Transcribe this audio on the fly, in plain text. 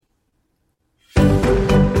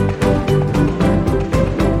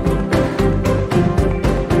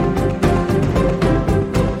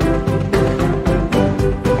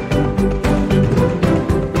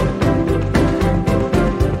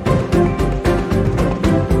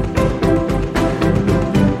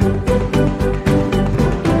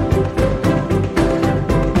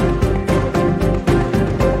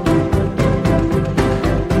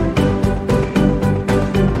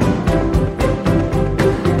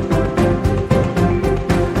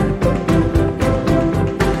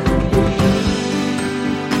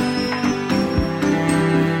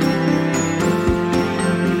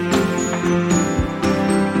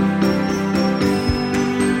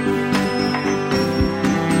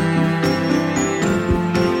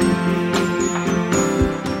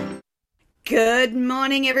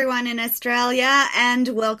morning, everyone in Australia, and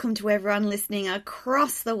welcome to everyone listening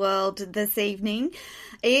across the world this evening.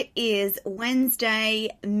 It is Wednesday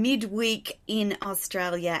midweek in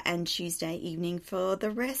Australia and Tuesday evening for the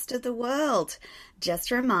rest of the world.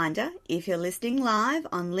 Just a reminder, if you're listening live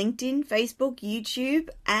on LinkedIn, Facebook, YouTube,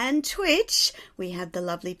 and Twitch, we have the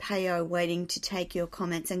lovely Payo waiting to take your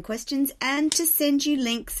comments and questions and to send you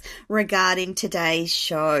links regarding today's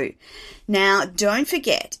show. Now, don't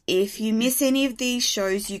forget, if you miss any of these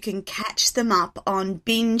shows, you can catch them up on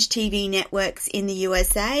Binge TV networks in the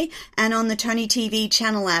USA and on the Toni TV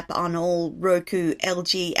channel app on all Roku,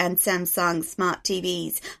 LG, and Samsung smart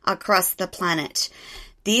TVs across the planet.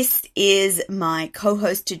 This is my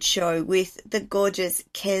co-hosted show with the gorgeous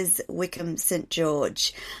Kez Wickham St.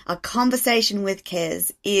 George. A Conversation with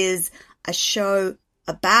Kez is a show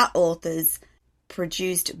about authors,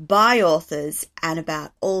 produced by authors, and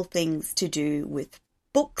about all things to do with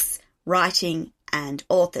books, writing, and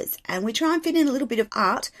authors. And we try and fit in a little bit of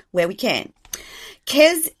art where we can.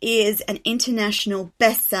 Kez is an international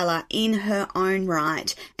bestseller in her own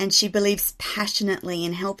right, and she believes passionately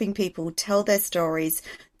in helping people tell their stories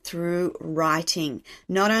through writing.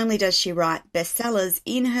 Not only does she write bestsellers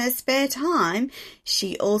in her spare time,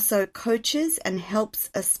 she also coaches and helps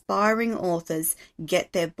aspiring authors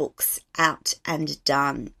get their books out and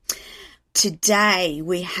done. Today,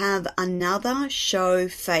 we have another show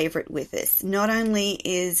favourite with us. Not only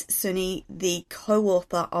is Sonee the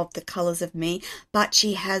co-author of The Colours of Me, but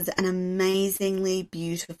she has an amazingly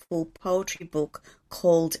beautiful poetry book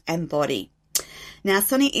called Embody. Now,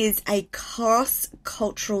 Sonee is a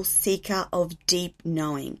cross-cultural seeker of deep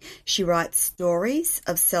knowing. She writes stories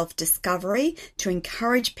of self-discovery to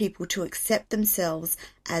encourage people to accept themselves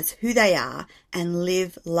as who they are and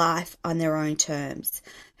live life on their own terms.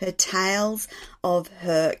 Her tales of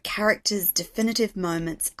her characters' definitive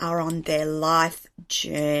moments are on their life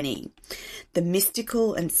journey. The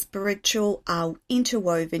mystical and spiritual are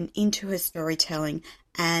interwoven into her storytelling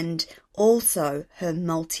and also her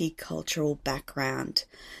multicultural background.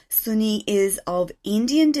 Sonee is of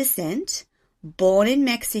Indian descent, born in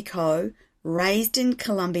Mexico, raised in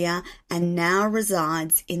Colombia, and now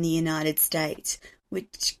resides in the United States,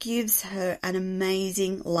 which gives her an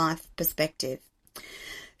amazing life perspective.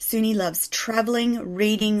 Sonee loves traveling,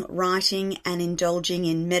 reading, writing, and indulging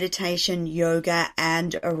in meditation, yoga,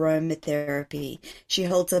 and aromatherapy. She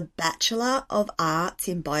holds a Bachelor of Arts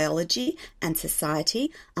in Biology and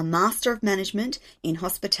Society, a Master of Management in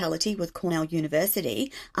Hospitality with Cornell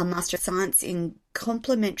University, a Master of Science in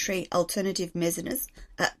Complementary Alternative Medicine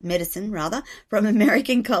from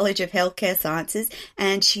American College of Healthcare Sciences,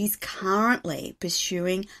 and she's currently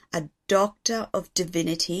pursuing a Doctor of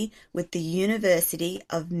Divinity with the University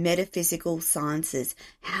of Metaphysical Sciences.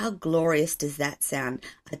 How glorious does that sound?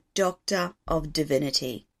 A Doctor of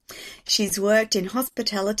Divinity. She's worked in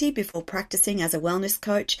hospitality before practicing as a wellness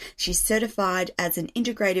coach. She's certified as an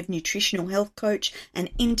Integrative Nutrition Health Coach, an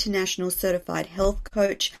International Certified Health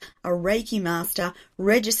Coach, a Reiki Master,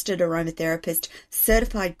 registered aromatherapist,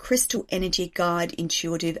 certified Crystal Energy Guide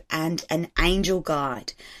Intuitive, and an Angel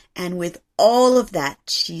Guide. And with all of that,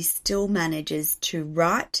 she still manages to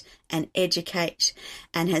write and educate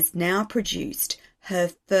and has now produced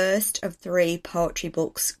her first of 3 poetry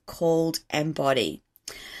books called Embody.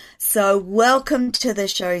 So welcome to the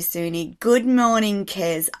show, Sonee. Good morning,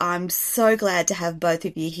 Kez. I'm so glad to have both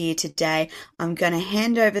of you here today. I'm going to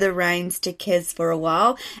hand over the reins to Kez for a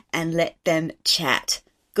while and let them chat.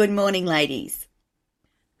 Good morning, ladies.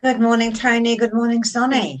 Good morning, Toni. Good morning,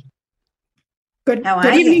 Sonee. Good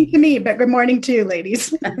evening to me, but good morning to you,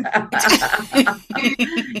 ladies.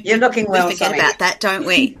 You're looking well, We forget Sonee. about that, don't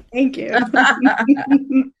we? Thank you.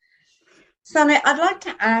 Sonee, I'd like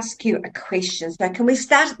to ask you a question. So can we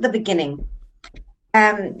start at the beginning?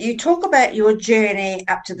 You talk about your journey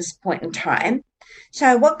up to this point in time.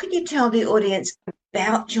 So what could you tell the audience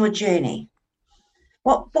about your journey?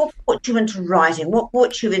 What brought you into writing? What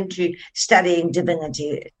brought you into studying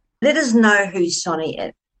divinity? Let us know who Sonee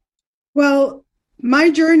is. Well, my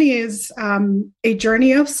journey is a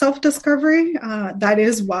journey of self-discovery. That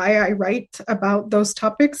is why I write about those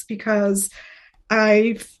topics, because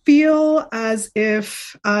I feel as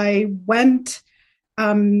if I went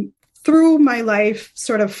through my life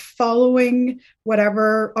sort of following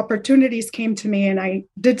whatever opportunities came to me, and I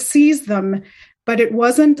did seize them. But it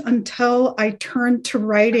wasn't until I turned to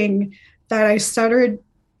writing that I started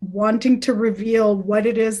wanting to reveal what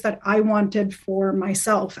it is that I wanted for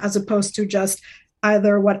myself, as opposed to just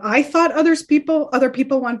either what I thought other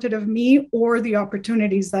people wanted of me, or the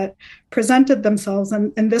opportunities that presented themselves.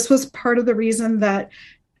 And this was part of the reason that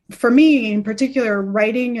for me in particular,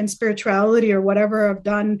 writing and spirituality or whatever I've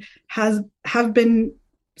done have been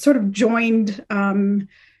sort of joined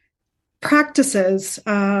practices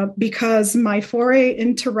because my foray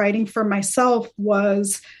into writing for myself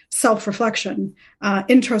was self-reflection,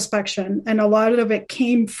 introspection, and a lot of it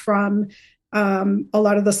came from a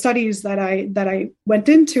lot of the studies that I went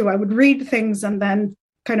into. I would read things and then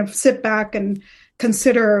kind of sit back and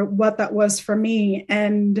consider what that was for me.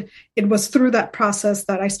 And it was through that process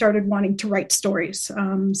that I started wanting to write stories,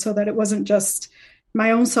 so that it wasn't just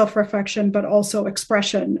my own self-reflection, but also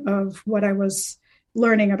expression of what I was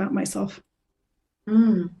learning about myself.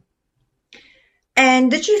 Mm.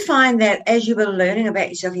 And did you find that as you were learning about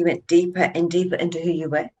yourself, you went deeper and deeper into who you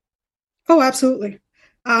were? Oh, absolutely.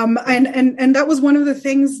 And that was one of the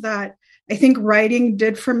things that I think writing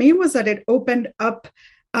did for me, was that it opened up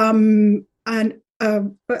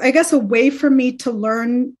I guess a way for me to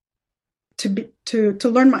learn to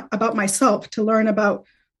learn about myself, to learn about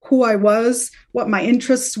who I was, what my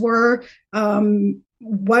interests were,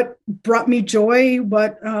 what brought me joy,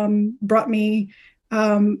 what brought me,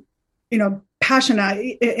 passion.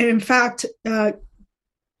 In fact,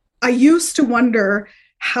 I used to wonder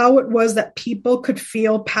how it was that people could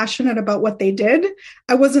feel passionate about what they did.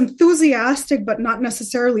 I was enthusiastic, but not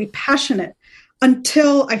necessarily passionate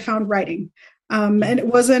until I found writing. And it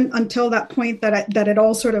wasn't until that point that it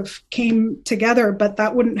all sort of came together, but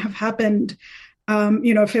that wouldn't have happened,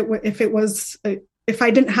 if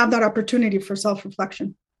I didn't have that opportunity for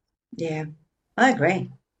self-reflection. Yeah, I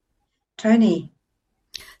agree. Toni.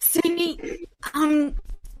 Sonee,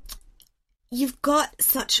 you've got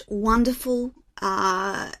such wonderful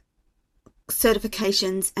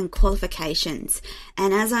certifications and qualifications.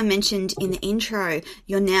 And as I mentioned in the intro,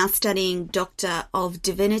 you're now studying Doctor of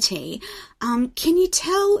Divinity. Can you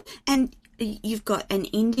tell, and you've got an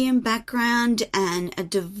Indian background and a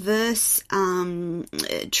diverse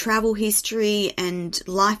travel history and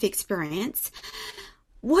life experience.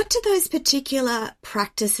 What do those particular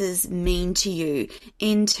practices mean to you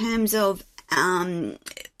in terms of,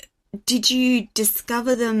 did you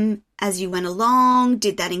discover them as you went along?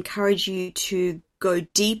 Did that encourage you to go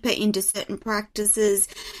deeper into certain practices?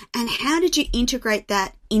 And how did you integrate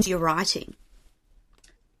that into your writing?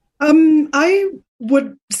 I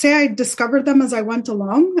would say I discovered them as I went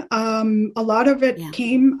along. A lot of it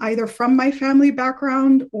came either from my family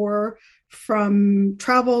background or from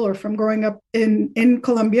travel or from growing up in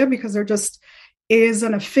Colombia, because there just is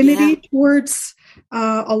an affinity towards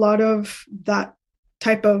a lot of that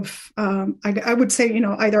type of, I would say,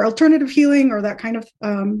 either alternative healing or that kind of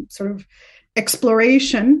sort of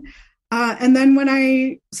exploration. And then when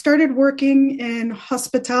I started working in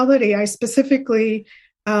hospitality, I specifically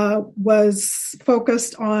was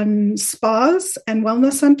focused on spas and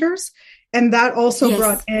wellness centers. And that also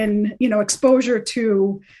brought in, exposure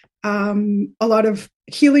to a lot of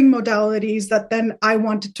healing modalities that then I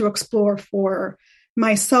wanted to explore for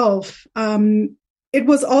myself. It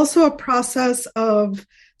was also a process of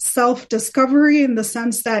self-discovery, in the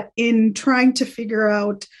sense that in trying to figure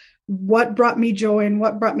out what brought me joy and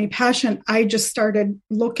what brought me passion, I just started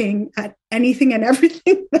looking at anything and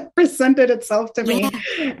everything that presented itself to me.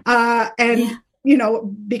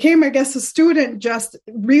 Became, I guess, a student just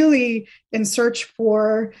really in search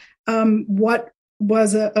for what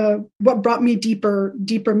brought me deeper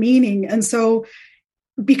meaning. And so,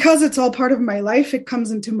 because it's all part of my life, it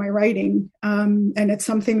comes into my writing. And it's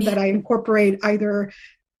something that I incorporate, either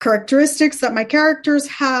characteristics that my characters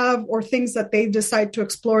have or things that they decide to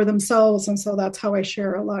explore themselves. And so that's how I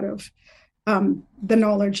share a lot of the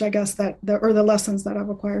knowledge, I guess, or the lessons that I've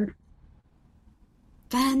acquired.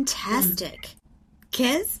 Fantastic.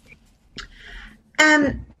 Kez?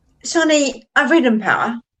 Sonee, I've read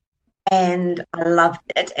Empower and I loved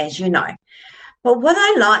it, as you know. But what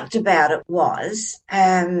I liked about it was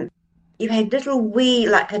you had little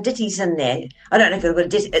ditties in there. I don't know if it was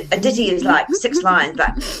a ditty is like 6 lines,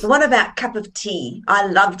 but the one about cup of tea, I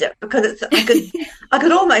loved it because I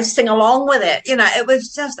could almost sing along with it. It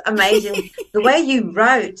was just amazing. The way you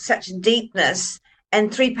wrote, such deepness,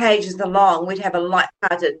 and 3 pages along, we'd have a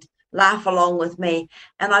light-hearted laugh along with me.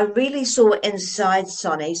 And I really saw inside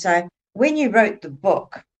Sonee. So when you wrote the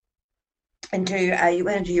book, you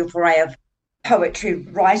went into your foray of poetry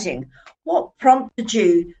writing, what prompted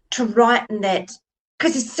you to write in that?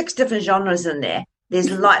 Because there's 6 different genres in there.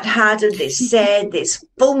 There's lighthearted, there's sad, there's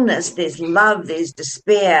fullness, there's love, there's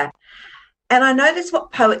despair. And I know that's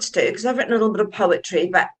what poets do, because I've written a little bit of poetry,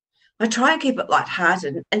 but I try and keep it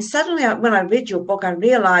lighthearted. And suddenly when I read your book, I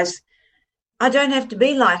realized I don't have to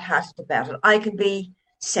be lighthearted about it. I can be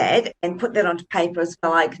sad and put that onto paper as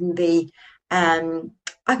well. I can be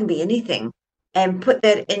I can be anything, and put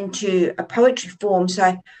that into a poetry form.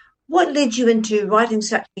 So what led you into writing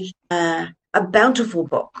such a bountiful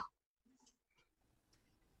book?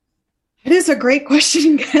 It is a great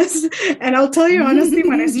question, Guess. And I'll tell you honestly,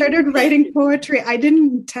 when I started writing poetry, I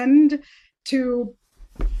didn't intend to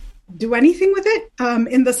do anything with it,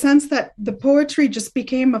 in the sense that the poetry just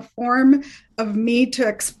became a form of me to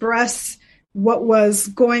express what was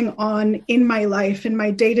going on in my life, in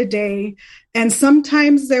my day-to-day. And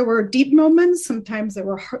sometimes there were deep moments, sometimes there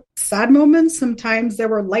were sad moments, sometimes there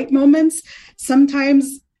were light moments.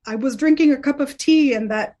 Sometimes I was drinking a cup of tea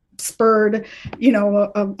and that spurred,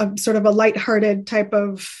 a sort of a lighthearted type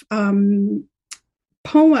of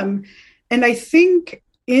poem. And I think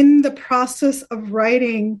in the process of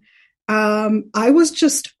writing, I was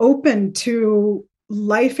just open to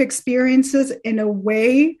life experiences in a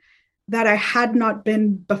way that I had not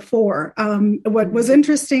been before. What was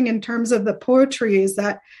interesting in terms of the poetry is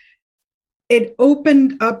that it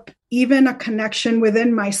opened up even a connection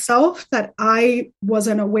within myself that I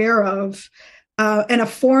wasn't aware of, and a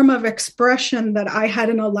form of expression that I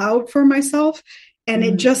hadn't allowed for myself. And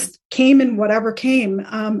it just came in whatever came.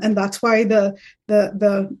 And that's why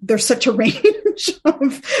there's such a range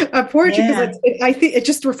of poetry, because I think it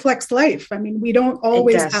just reflects life. I mean, we don't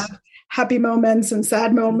always have happy moments and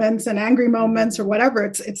sad moments and angry moments or whatever.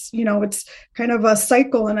 It's kind of a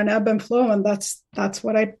cycle and an ebb and flow. And that's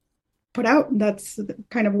what I put out. And that's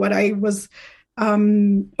kind of what I was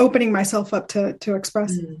opening myself up to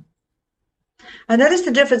express. I noticed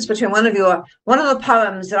the difference between one of the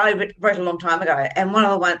poems that I wrote a long time ago and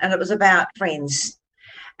and it was about friendships.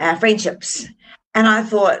 And I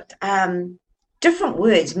thought different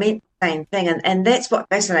words meant the same thing. And that's what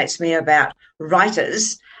fascinates me about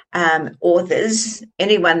writers, authors,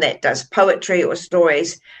 anyone that does poetry or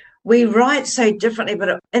stories. We write so differently, but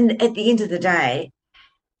at the end of the day,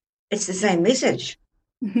 it's the same message.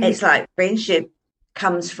 Mm-hmm. It's like friendship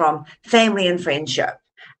comes from family and friendship.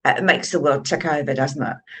 It makes the world tick over, doesn't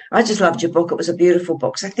it? I just loved your book. It was a beautiful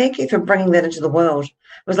book. So thank you for bringing that into the world. It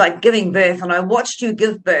was like giving birth, and I watched you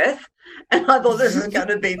give birth, and I thought this is going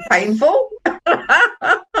to be painful.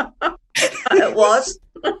 It was.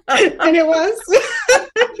 And it was.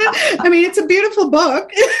 I mean, it's a beautiful book.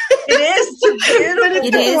 It is. It's beautiful. But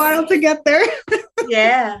it took a while to get there.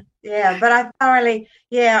 Yeah. But I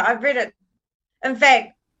I've read it. In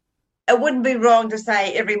fact, it wouldn't be wrong to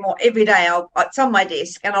say every day it's on my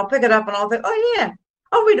desk and I'll pick it up and I'll think, oh yeah,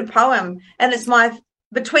 I'll read a poem. And it's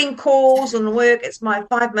between calls and work, it's my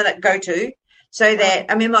 5-minute go-to. So that,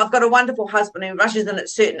 I mean, I've got a wonderful husband who rushes in at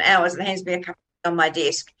certain hours and hands me a cup on my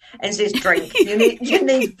desk and says, drink. You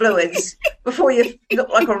need fluids before you look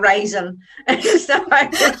like a raisin.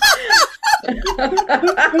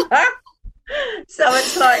 So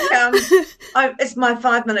it's like it's my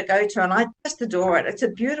 5-minute go-to, and I just adore it. It's a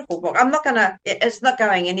beautiful book. It's not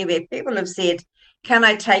going anywhere. People have said, can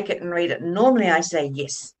I take it and read it? Normally I say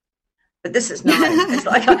yes, but this is no. It's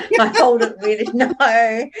like I hold it really. No,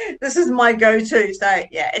 this is my go-to. So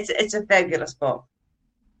yeah, it's a fabulous book.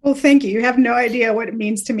 Well, thank you. You have no idea what it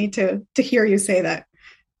means to me to hear you say that,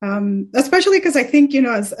 especially because I think,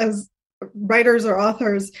 as writers or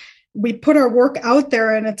authors, we put our work out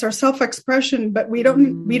there and it's our self-expression, but we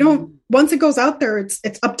don't, once it goes out there, it's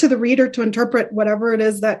up to the reader to interpret whatever it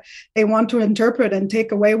is that they want to interpret and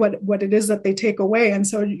take away what it is that they take away. And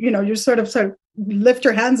so, you sort of lift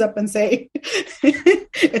your hands up and say,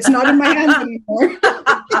 it's not in my hands anymore.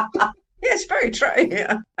 Yeah, it's very true.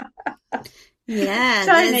 Yeah,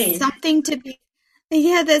 Toni.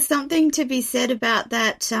 There's something to be said about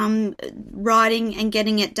that, writing and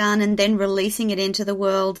getting it done and then releasing it into the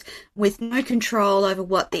world with no control over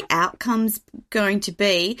what the outcome's going to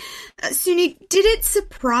be. Sonee, did it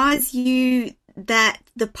surprise you that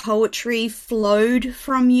the poetry flowed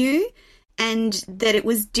from you and that it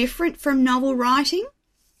was different from novel writing?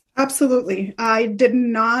 Absolutely. I did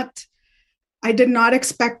not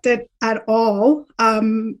expect it at all.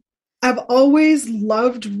 I've always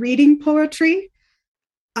loved reading poetry.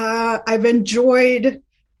 I've enjoyed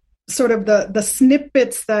sort of the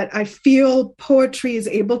snippets that I feel poetry is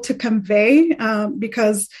able to convey,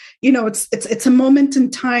 because it's a moment in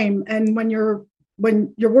time, and when you're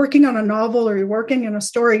working on a novel or you're working in a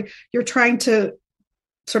story, you're trying to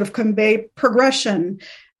sort of convey progression,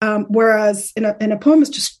 whereas in a poem it's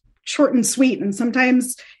just short and sweet, and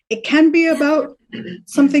sometimes it can be about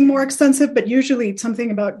something more extensive, but usually it's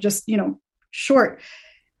something about just short.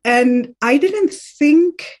 And I didn't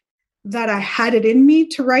think that I had it in me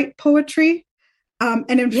to write poetry. And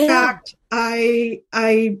in fact,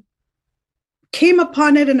 I came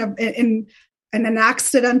upon it in in an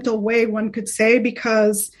accidental way, one could say,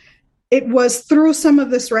 because it was through some of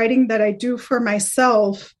this writing that I do for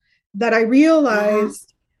myself that I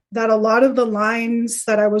realized that a lot of the lines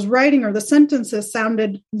that I was writing or the sentences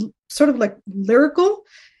sounded sort of like lyrical.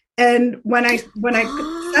 And when I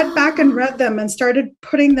sat back and read them and started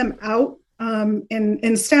putting them out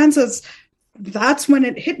in stanzas, that's when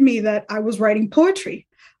it hit me that I was writing poetry.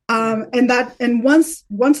 And once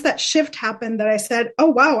that shift happened, that I said, "Oh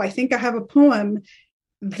wow, I think I have a poem."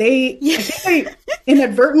 I think I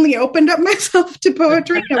inadvertently opened up myself to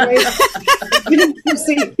poetry in a way I didn't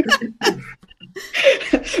foresee.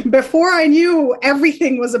 Before I knew,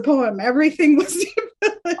 everything was a poem. Everything was.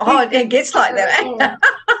 It gets like that.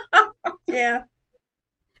 Yeah.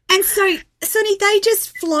 And so, Sonee, they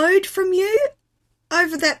just flowed from you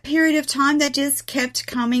over that period of time. They just kept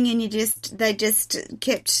coming, and they just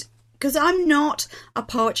kept. Because I'm not a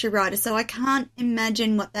poetry writer, so I can't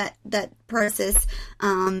imagine what that process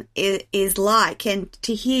is like. And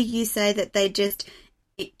to hear you say that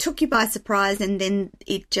it took you by surprise and then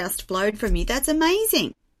it just flowed from you, that's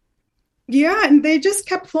amazing. Yeah, and they just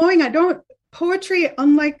kept flowing. Poetry,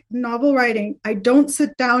 unlike novel writing, I don't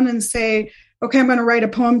sit down and say, okay, I'm going to write a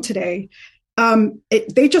poem today.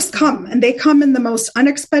 They just come, and they come in the most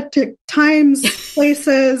unexpected times,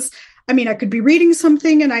 places. I mean, I could be reading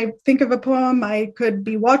something and I think of a poem. I could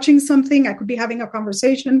be watching something. I could be having a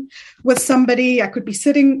conversation with somebody. I could be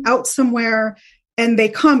sitting out somewhere and they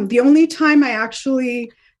come. The only time I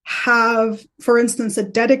actually have, for instance, a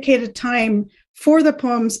dedicated time for the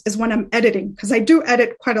poems is when I'm editing, because I do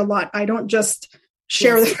edit quite a lot. I don't just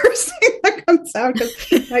share the first thing that comes out,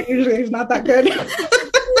 because that usually is not that good.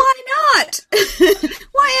 Why not?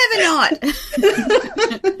 Why ever not?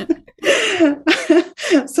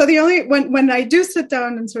 So when I do sit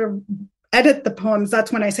down and sort of edit the poems,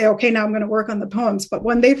 that's when I say, okay, now I'm going to work on the poems. But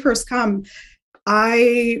when they first come,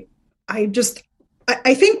 I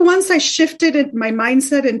think once I shifted my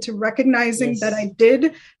mindset into recognizing that I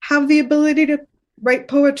did have the ability to write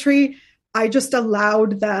poetry, I just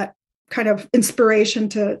allowed that kind of inspiration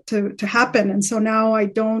to happen. And so now I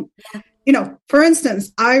don't, for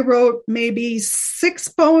instance, I wrote maybe 6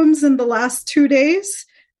 poems in the last 2 days,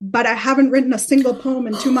 but I haven't written a single poem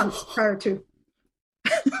in 2 months prior to.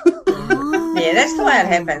 Yeah, that's the way it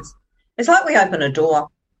happens. It's like we open a door.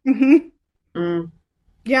 Mm-hmm. Mm.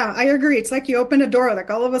 Yeah, I agree. It's like you open a door, like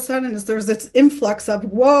all of a sudden there's this influx of,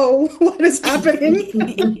 whoa, what is happening?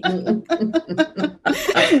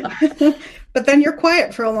 But then you're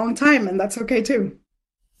quiet for a long time, and that's okay too.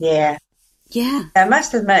 Yeah. Yeah. I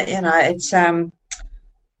must admit, it's the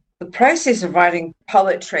process of writing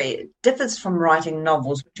poetry differs from writing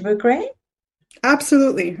novels. Would you agree?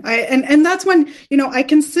 Absolutely. And that's when, I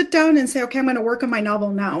can sit down and say, okay, I'm going to work on my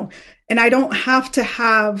novel now. And I don't have to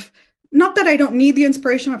have, not that I don't need the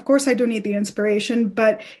inspiration. Of course I do need the inspiration,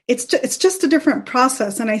 but it's just a different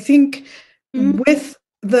process. And I think with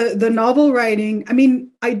the novel writing, I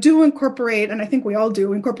mean, I do incorporate, and I think we all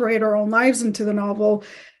do incorporate our own lives into the novel.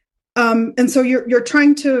 And so you're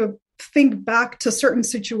trying to think back to certain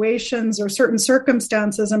situations or certain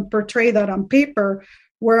circumstances and portray that on paper.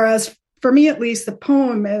 Whereas for me, at least, the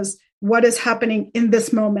poem is what is happening in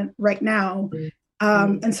this moment right now.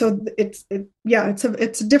 And so it's a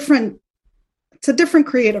different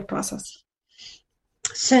creative process.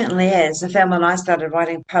 Certainly is. I found when I started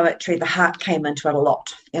writing poetry, the heart came into it a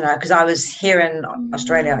lot, because I was here in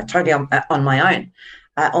Australia, totally on my own.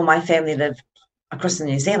 All my family lived across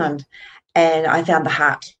New Zealand, and I found the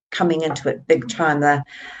heart coming into it big time.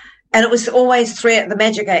 And it was always the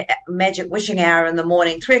magic wishing hour in the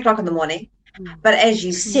morning, 3:00 in the morning. But as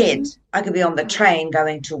you said, I could be on the train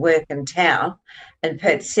going to work in town in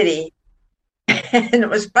Perth City, and it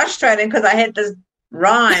was frustrating because I had this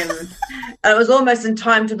rhyme. And it was almost in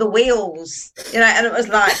time to the wheels, and it was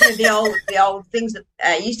like the old things that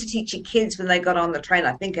I used to teach your kids when they got on the train.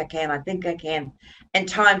 I think I can, and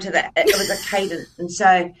time to that. It was a cadence, and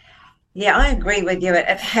so. Yeah, I agree with you. It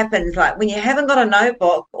happens like when you haven't got a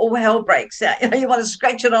notebook, all hell breaks out. You want to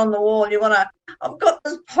scratch it on the wall. I've got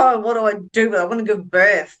this poem. What do I do with it? I want to give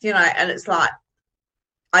birth, and it's like,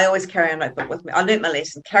 I always carry a notebook with me. I learnt my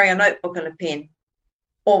lesson, carry a notebook and a pen,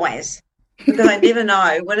 always, because I never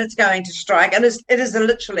know when it's going to strike. And it is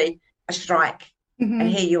literally a strike. And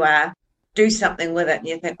here you are, do something with it. And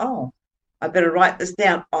you think, oh, I better write this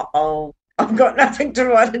down. I've got nothing to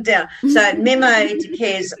write it down. So memo to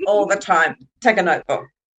Kez all the time. Take a notebook.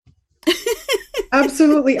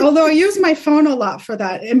 Absolutely. Although I use my phone a lot for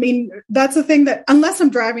that. I mean, that's the thing that, unless I'm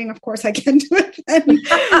driving, of course, I can do it.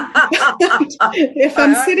 If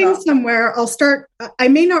I'm sitting somewhere, I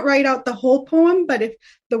may not write out the whole poem, but if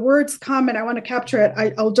the words come and I want to capture it,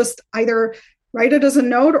 I'll just either write it as a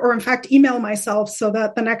note or, in fact, email myself so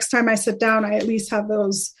that the next time I sit down, I at least have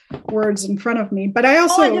those words in front of me. But I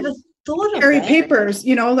also carry papers,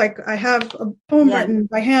 like I have a poem written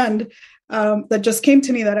by hand that just came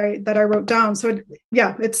to me that I wrote down. So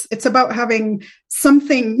it's about having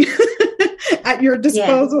something at your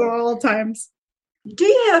disposal at all times. Do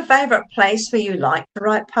you have a favorite place where you like to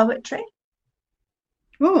write poetry?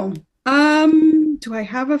 Oh, do I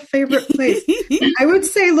have a favorite place? I would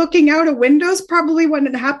say looking out a window is probably when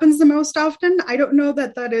it happens the most often. I don't know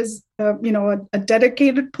that is, a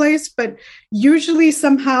dedicated place, but usually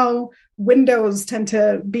somehow windows tend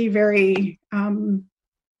to be very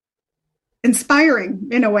inspiring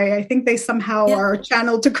in a way. I think they somehow are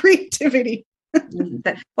channeled to creativity.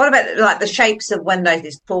 What about like the shapes of windows?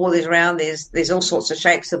 There's tall, there's round, there's all sorts of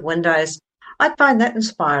shapes of windows. I'd find that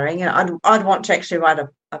inspiring. I'd want to actually write a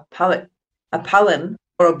poem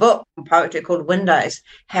or a book on poetry called Windows.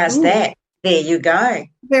 How's that? There you go.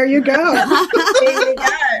 There you go. There you go.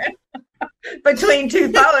 Between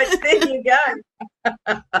two poets, there you go.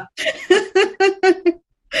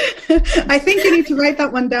 I think you need to write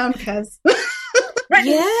that one down, Kez.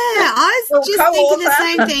 Yeah, I was just thinking the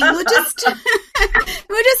same thing.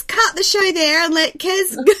 We'll just cut the show there and let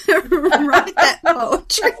Kez write that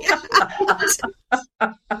poetry out.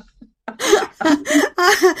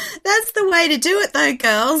 That's the way to do it, though,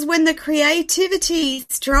 girls. When the creativity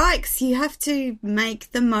strikes, you have to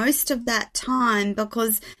make the most of that time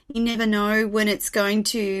because you never know when it's going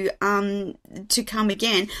to come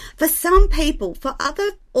again. For some people, for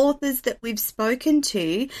other authors that we've spoken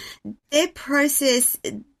to, their process,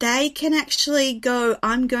 they can actually go,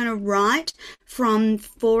 I'm going to write from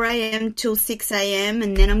 4 a.m. till 6 a.m.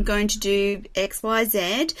 and then I'm going to do X, Y,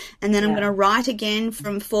 Z, and then I'm going to write again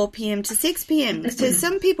from 4 p.m. to 6 p.m. So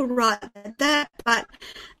some people write that, but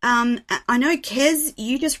I know, Kez,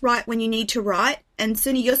 you just write when you need to write, and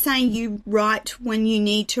Sonee, you're saying you write when you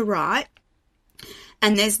need to write.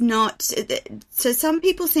 And there's not, so some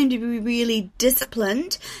people seem to be really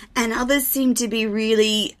disciplined and others seem to be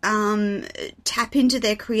really tap into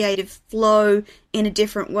their creative flow in a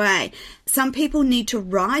different way. Some people need to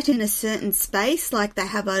write in a certain space, like they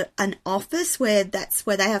have an office where that's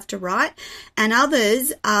where they have to write. And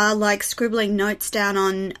others are like scribbling notes down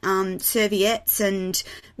on serviettes and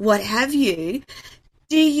what have you.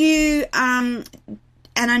 Do you,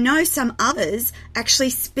 and I know some others actually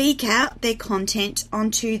speak out their content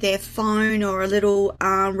onto their phone or a little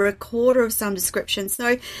recorder of some description.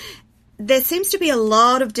 So there seems to be a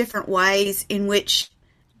lot of different ways in which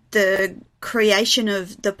the creation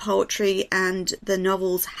of the poetry and the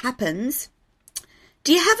novels happens.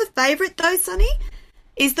 Do you have a favourite though, Sonee?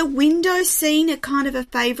 Is the window scene a kind of a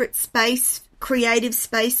favourite space, creative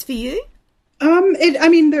space for you?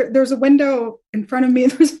 There's a window in front of me.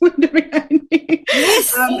 There's a window behind me.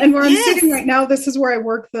 Yes. And where I'm sitting right now, this is where I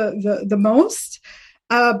work the most.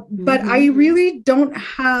 But I really don't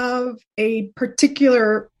have a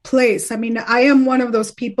particular place. I mean, I am one of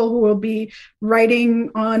those people who will be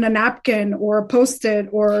writing on a napkin or a Post-it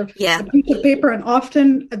or a piece of paper. And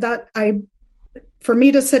often for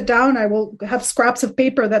me to sit down, I will have scraps of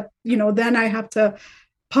paper that, then I have to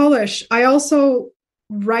polish. I also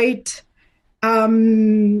write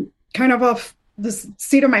kind of off the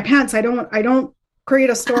seat of my pants. I don't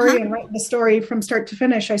create a story and write the story from start to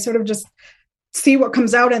finish. I sort of just see what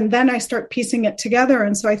comes out and then I start piecing it together.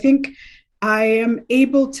 And so I think I am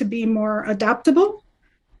able to be more adaptable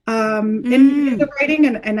in the writing,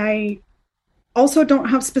 and I also don't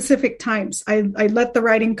have specific times. I let the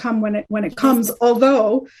writing come when it comes.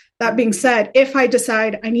 Although that being said, if I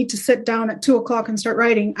decide I need to sit down at 2:00 and start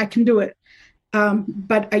writing, I can do it.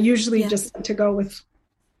 But I usually just like to go with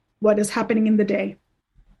what is happening in the day.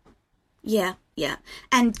 Yeah.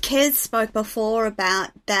 And Kez spoke before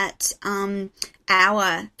about that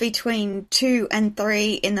hour between 2 and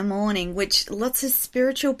 3 in the morning, which lots of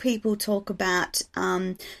spiritual people talk about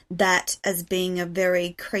that as being a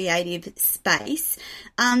very creative space.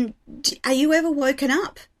 Are you ever woken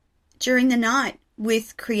up during the night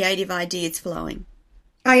with creative ideas flowing?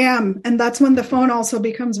 I am, and that's when the phone also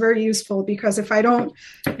becomes very useful, because if I don't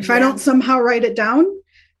somehow write it down,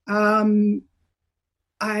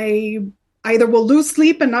 I either will lose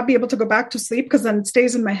sleep and not be able to go back to sleep because then it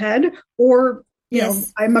stays in my head, or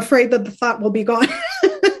I'm afraid that the thought will be gone.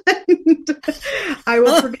 I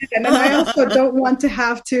will forget it. And I also don't want to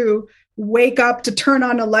have to wake up to turn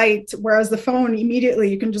on a light, whereas the phone, immediately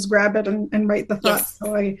you can just grab it and write the thought. Yes.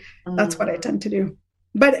 So that's what I tend to do.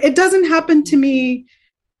 But it doesn't happen to me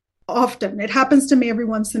often. It happens to me every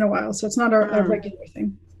once in a while, so it's not a regular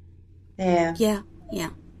thing. Yeah.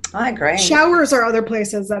 I agree. Showers are other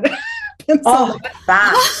places that it happens. Oh,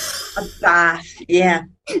 a bath. Yeah.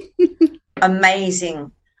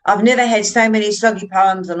 Amazing. I've never had so many soggy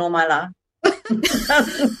poems in all my life.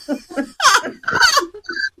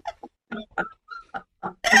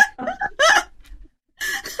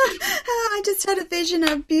 I just had a vision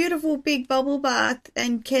of beautiful big bubble bath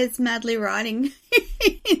and Kez madly writing.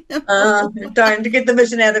 Don't get the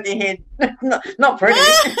vision out of your head. Not pretty.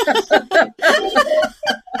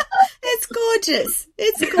 It's gorgeous.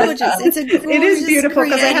 It's gorgeous. It's a gorgeous, it is beautiful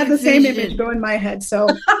because I had the same image go in my head. So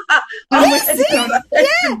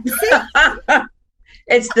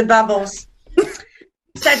it's the bubbles.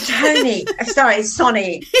 So Toni, sorry,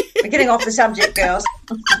 Sonee. We're getting off the subject, girls.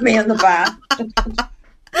 Me in the bar.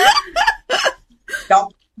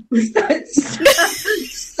 Stop.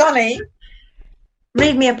 Sonee,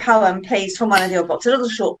 read me a poem, please, from one of your books. A little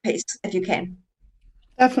short piece, if you can.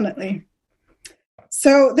 Definitely.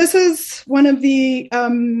 So this is one of the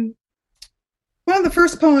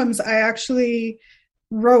first poems I actually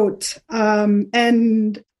wrote,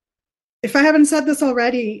 and if I haven't said this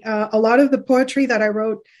already, a lot of the poetry that I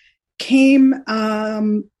wrote came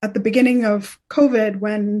at the beginning of COVID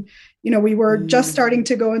when, we were just starting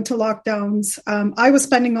to go into lockdowns. I was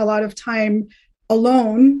spending a lot of time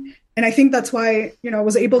alone. And I think that's why, I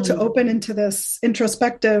was able to open into this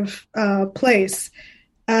introspective place.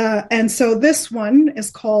 And so this one is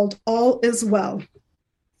called All Is Well.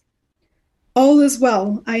 All is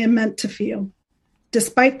well, I am meant to feel,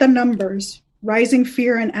 despite the numbers, rising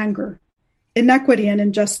fear and anger, inequity and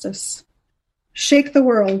injustice. Shake the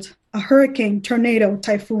world, a hurricane, tornado,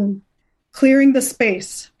 typhoon, clearing the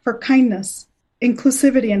space for kindness,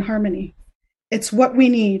 inclusivity, and harmony. It's what we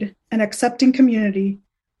need, an accepting community,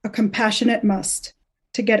 a compassionate must,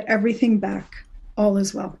 to get everything back. All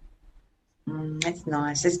is well. That's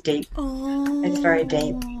nice. It's deep. Oh. It's very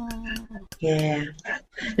deep. Yeah.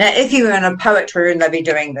 Now, if you were in a poetry room, they'd be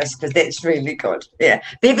doing this because that's really good. Yeah.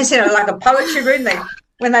 Have you ever seen it like a poetry room?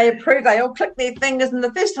 When they approve, they all click their fingers. And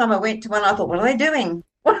the first time I went to one, I thought, what are they doing?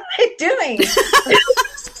 What are they doing?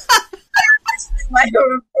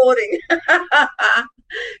 You're recording.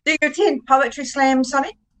 Do you attend poetry slams,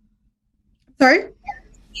 Sonee? Sorry? Do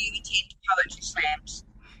you attend poetry slams?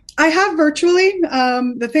 I have virtually.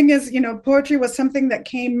 The thing is, poetry was something that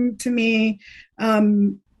came to me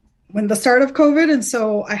when the start of COVID. And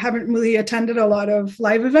so I haven't really attended a lot of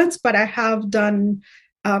live events, but I have done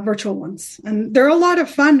virtual ones. And they're a lot of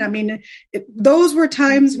fun. I mean, those were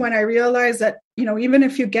times when I realized that, even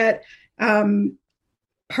if you get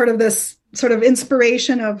part of this sort of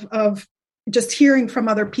inspiration of just hearing from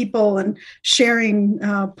other people and sharing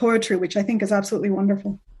poetry, which I think is absolutely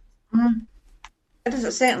wonderful. It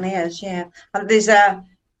certainly is, yeah. There's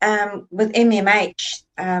with MMH,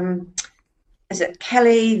 is it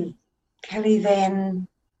Kelly Van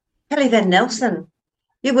Nelson?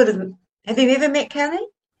 Have you ever met Kelly?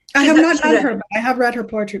 I have not met her, but I have read her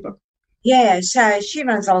poetry book. Yeah, so she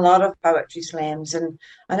runs a lot of poetry slams, and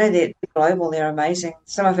I know they're global. They're amazing.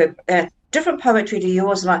 Some of her different poetry to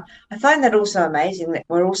yours, and I find that also amazing that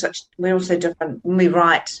we're all so different. When we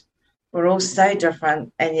write, we're all so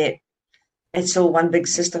different, and yet it's all one big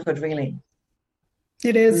sisterhood, really.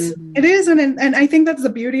 It is. It is, and I think that's the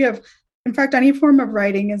beauty of, in fact, any form of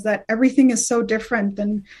writing is that everything is so different,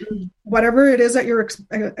 and whatever it is that you're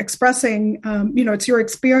expressing, it's your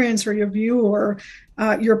experience or your view or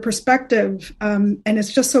your perspective, and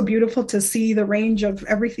it's just so beautiful to see the range of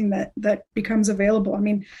everything that becomes available. I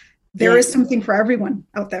mean, there is something for everyone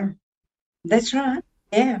out there. That's right.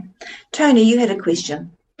 Yeah, Toni, you had a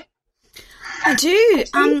question. I do.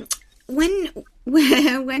 When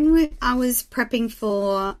I was prepping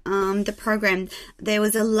for the program, there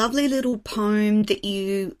was a lovely little poem that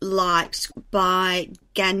you liked by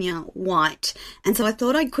Ganga White. And so I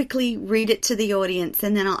thought I'd quickly read it to the audience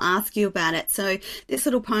and then I'll ask you about it. So this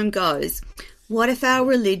little poem goes, what if our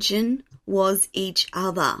religion was each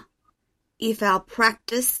other? If our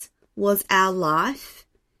practice was our life?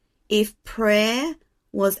 If prayer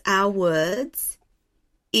was our words?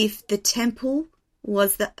 If the temple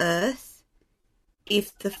was the earth?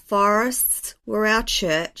 If the forests were our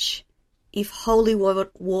church, if holy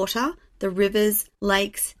water, the rivers,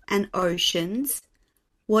 lakes, and oceans,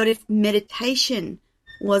 what if meditation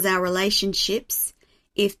was our relationships,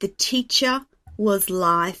 if the teacher was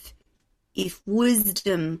life, if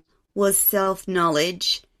wisdom was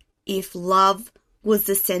self-knowledge, if love was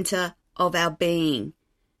the center of our being.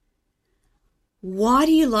 Why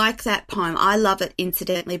do you like that poem? I love it,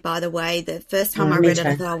 incidentally, by the way. The first time I read it,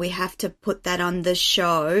 I thought, we have to put that on the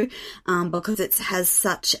show because it has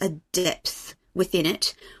such a depth within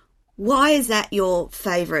it. Why is that your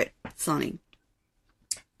favourite, Sonee?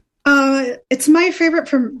 It's my favorite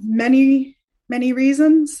for many, many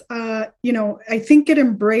reasons. I think it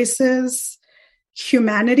embraces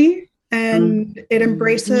humanity, and it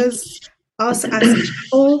embraces us as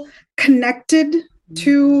people connected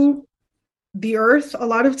to the earth. A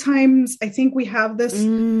lot of times I think we have this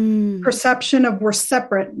perception of we're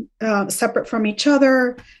separate from each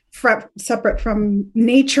other, separate from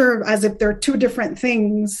nature, as if they're two different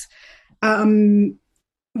things.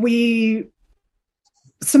 We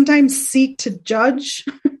sometimes seek to judge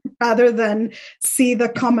rather than see the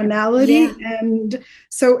commonality. Yeah. And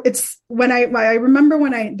so it's I remember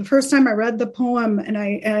the first time I read the poem and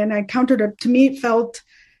I encountered it, to me it felt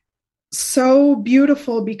so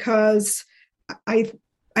beautiful, because I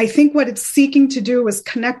think what it's seeking to do is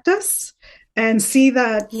connect us and see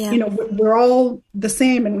that, we're all the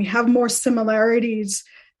same and we have more similarities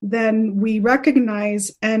than we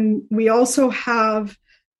recognize. And we also have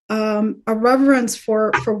a reverence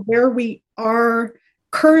for where we are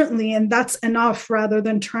currently, and that's enough, rather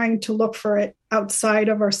than trying to look for it outside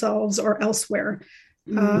of ourselves or elsewhere.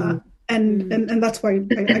 And that's why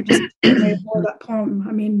I just adore that poem.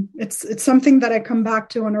 I mean, it's something that I come back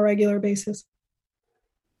to on a regular basis.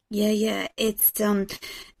 Yeah. It's when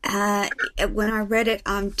I read it,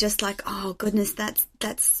 I'm just like, oh goodness,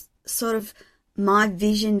 that's sort of my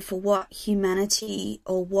vision for what humanity,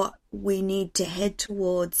 or what we need to head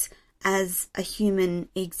towards as a human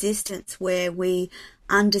existence, where we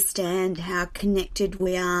understand how connected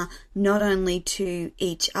we are, not only to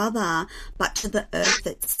each other, but to the earth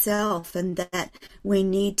itself, and that we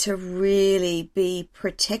need to really be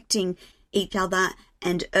protecting each other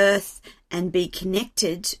and earth and be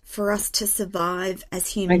connected for us to survive as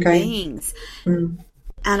human beings. And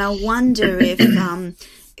I wonder if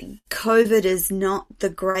COVID is not the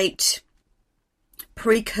great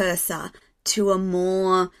precursor to a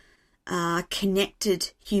more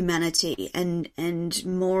connected humanity, and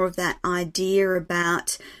more of that idea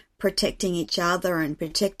about protecting each other and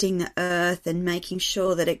protecting the earth and making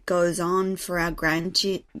sure that it goes on for our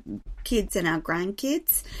kids and our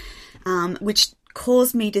grandkids, which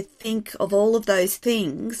caused me to think of all of those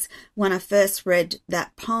things when I first read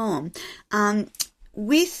that poem.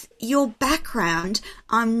 With your background,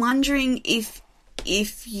 I'm wondering if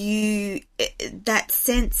you, that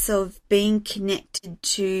sense of being connected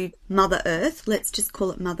to Mother Earth, let's just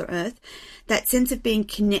call it Mother Earth, that sense of being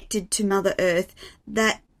connected to Mother Earth,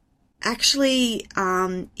 that actually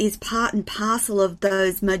is part and parcel of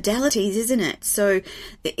those modalities, isn't it? So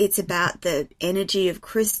it's about the energy of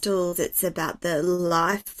crystals, it's about the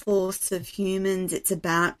life force of humans, it's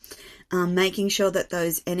about making sure that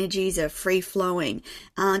those energies are free-flowing.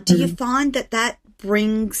 Do you find that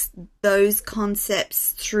brings those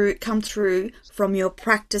concepts come through from your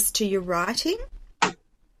practice to your writing?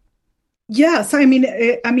 Yes, I mean,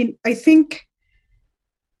 I think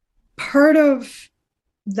part of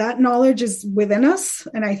that knowledge is within us.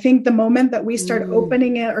 And I think the moment that we start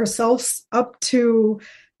opening ourselves up to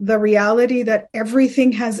the reality that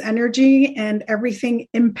everything has energy and everything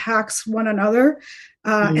impacts one another,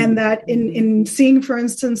 and that in seeing, for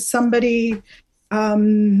instance, somebody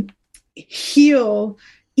heal,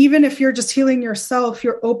 even if you're just healing yourself,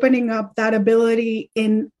 you're opening up that ability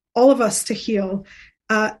in all of us to heal.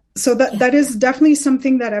 So that is definitely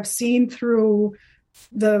something that I've seen through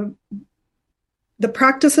the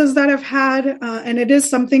practices that I've had, and it is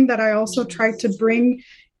something that I also try to bring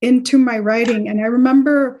into my writing. And I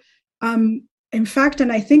remember, in fact,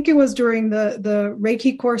 and I think it was during the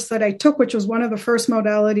Reiki course that I took, which was one of the first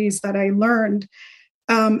modalities that I learned,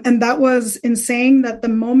 and that was in saying that the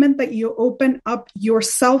moment that you open up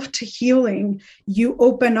yourself to healing, you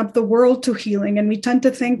open up the world to healing. And we tend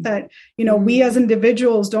to think that, we as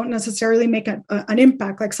individuals don't necessarily make an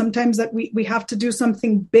impact. Like sometimes that we have to do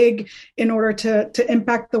something big in order to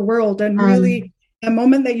impact the world. And really, the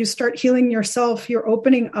moment that you start healing yourself, you're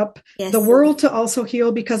opening up the world to also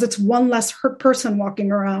heal, because it's one less hurt person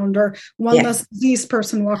walking around, or one less diseased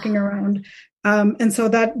person walking around. And so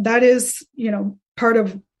that is, part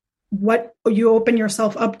of what you open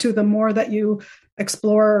yourself up to, the more that you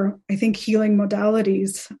explore, I think, healing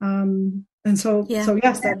modalities. And so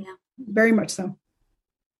yes, very much so.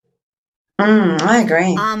 I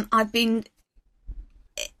agree.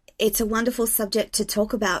 It's a wonderful subject to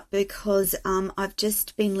talk about, because I've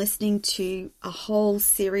just been listening to a whole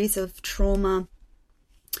series of trauma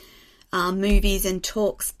movies and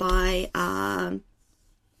talks by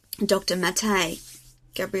Dr.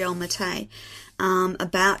 Gabrielle Maté,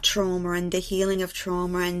 about trauma and the healing of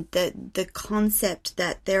trauma, and the concept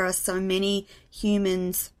that there are so many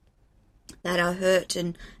humans that are hurt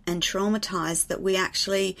and traumatized, that we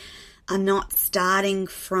actually are not starting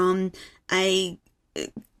from a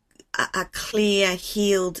clear,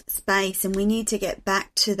 healed space, and we need to get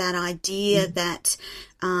back to that idea that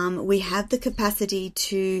we have the capacity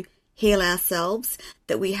to heal ourselves,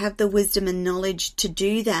 that we have the wisdom and knowledge to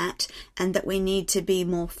do that, and that we need to be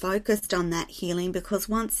more focused on that healing, because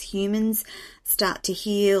once humans start to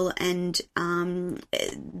heal, and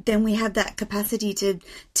then we have that capacity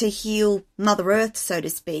to heal Mother Earth, so to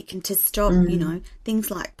speak, and to stop, things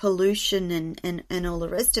like pollution and all the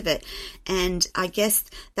rest of it. And I guess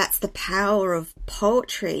that's the power of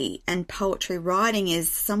poetry and poetry writing,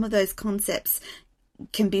 is some of those concepts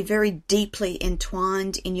can be very deeply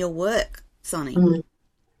entwined in your work, Sonee.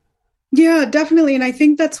 Yeah, definitely. And I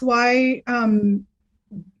think that's why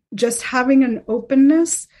just having an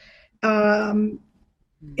openness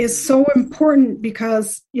is so important,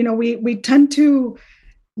 because, we tend to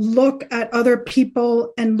look at other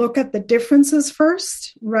people and look at the differences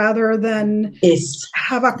first, rather than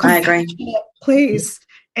have a compassionate place.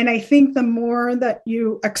 And I think the more that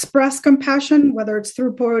you express compassion, whether it's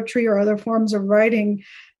through poetry or other forms of writing,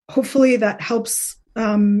 hopefully that helps,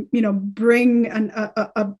 bring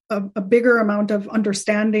a bigger amount of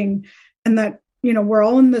understanding, and that, we're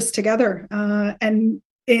all in this together. And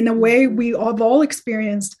in a way, we have all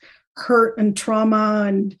experienced hurt and trauma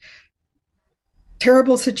and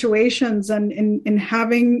terrible situations, and in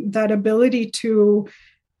having that ability to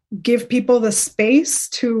give people the space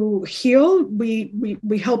to heal, we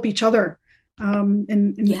help each other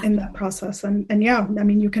in that process. And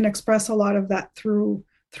you can express a lot of that through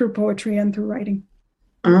poetry and through writing.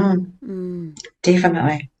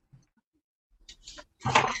 Definitely.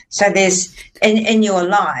 So there's in your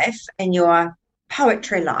life, in your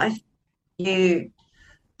poetry life, you,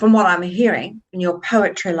 from what I'm hearing, in your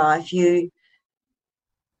poetry life,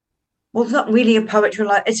 well, it's not really a poetry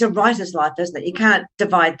life. It's a writer's life, isn't it? You can't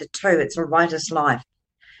divide the two. It's a writer's life.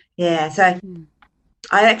 Yeah. So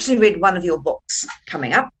I actually read one of your books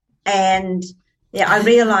coming up, and I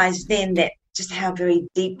realized then that just how very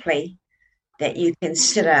deeply that you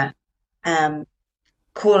consider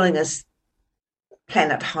calling this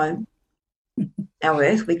planet home, our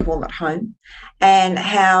Earth, we call it home, and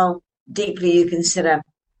how deeply you consider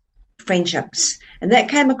friendships. And that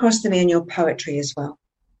came across to me in your poetry as well.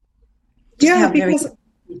 Because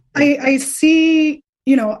I see,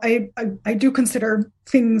 I do consider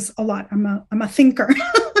things a lot. I'm a thinker.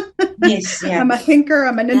 Yes, yeah. I'm a thinker.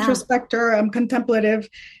 I'm an introspector. I'm contemplative,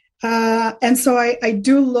 and so I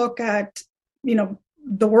do look at,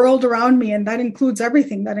 the world around me, and that includes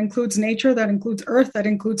everything. That includes nature. That includes Earth. That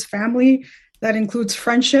includes family. That includes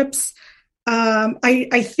friendships.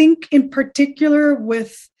 I think, in particular,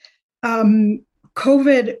 with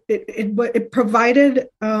COVID, it provided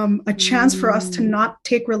a chance for us to not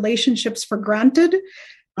take relationships for granted.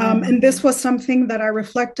 And this was something that I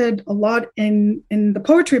reflected a lot in the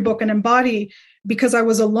poetry book and Embody, because I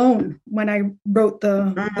was alone when I wrote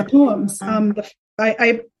the poems.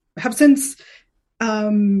 I have since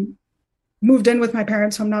moved in with my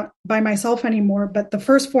parents, so I'm not by myself anymore. But the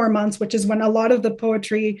first 4 months, which is when a lot of the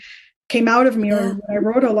poetry came out of me, or when I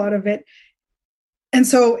wrote a lot of it. And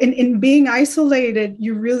so in being isolated,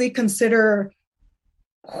 you really consider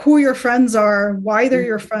who your friends are, why they're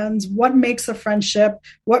your friends, what makes a friendship,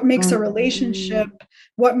 what makes a relationship,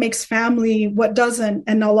 what makes family, what doesn't.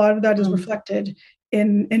 And a lot of that is reflected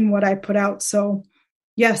in what I put out. So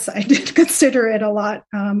yes, I did consider it a lot.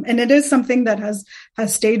 And it is something that has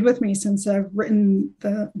stayed with me since I've written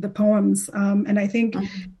the poems. And I think,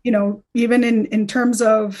 even in terms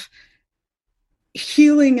of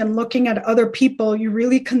healing and looking at other people, you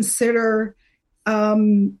really consider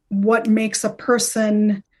what makes a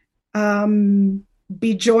person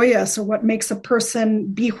be joyous, or what makes a person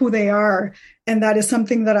be who they are. And that is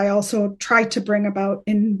something that I also try to bring about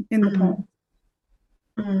in the poem.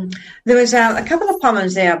 There was a couple of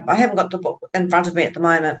poems there. I haven't got the book in front of me at the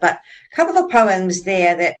moment, but a couple of poems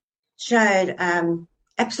there that showed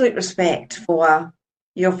absolute respect for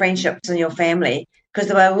your friendships and your family, because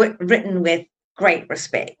they were written with great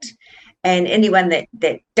respect. And anyone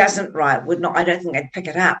that doesn't write would not, I don't think they'd pick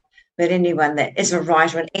it up. But anyone that is a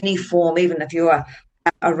writer in any form, even if you're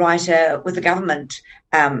a writer with the government,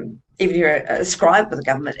 even if you're a scribe with the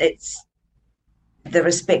government, the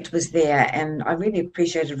respect was there. And I really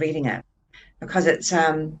appreciated reading it, because it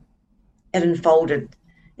unfolded.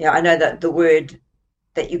 I know that the word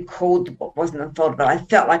that you called the book wasn't unfolded, but I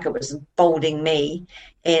felt like it was unfolding me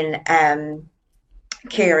in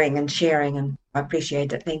caring and sharing, and I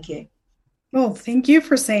appreciate it. Thank you. Well, thank you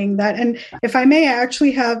for saying that. And if I may, I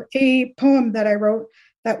actually have a poem that I wrote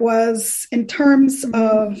that was in terms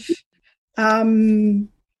of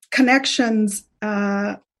connections.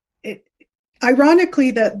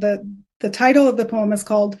 Ironically, the title of the poem is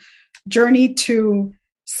called Journey to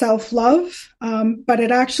Self-Love, but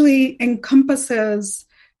it actually encompasses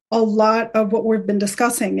a lot of what we've been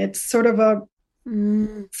discussing. It's sort of a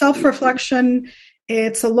self-reflection.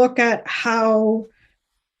 It's a look at how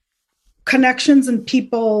connections and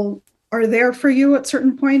people are there for you at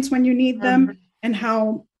certain points when you need them, and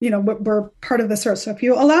how, we're part of this earth. So if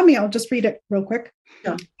you allow me, I'll just read it real quick.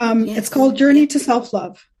 Sure. Yes. It's called Journey to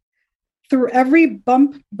Self-Love. Through every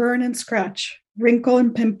bump, burn, and scratch, wrinkle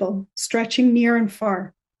and pimple, stretching near and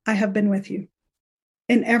far, I have been with you.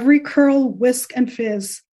 In every curl, whisk, and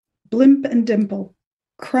fizz, blimp and dimple,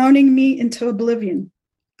 crowning me into oblivion,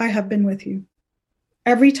 I have been with you.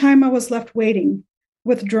 Every time I was left waiting,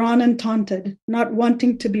 withdrawn and taunted, not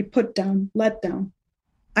wanting to be put down, let down,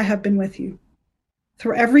 I have been with you.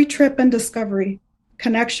 Through every trip and discovery,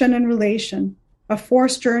 connection and relation, a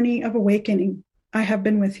forced journey of awakening, I have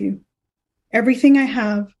been with you. Everything I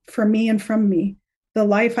have for me and from me, the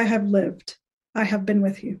life I have lived, I have been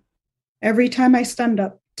with you. Every time I stand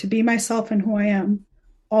up to be myself and who I am,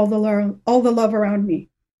 all the love around me,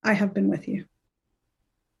 I have been with you.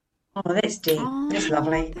 Oh, that's deep. That's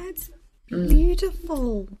lovely. That's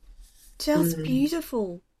beautiful. Just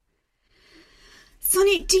beautiful.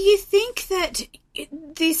 Sonee, do you think that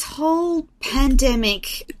this whole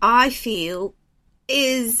pandemic, I feel,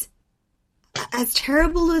 is as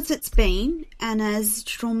terrible as it's been and as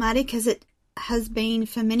traumatic as it has been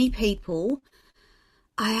for many people?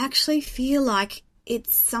 I actually feel like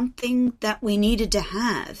it's something that we needed to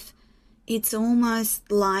have. It's almost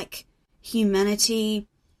like humanity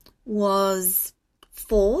was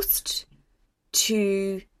forced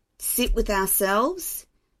to sit with ourselves,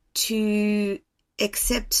 to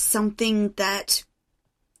accept something that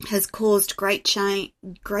has caused great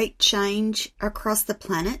change across the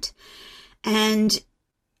planet. And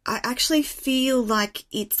I actually feel like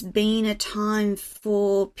it's been a time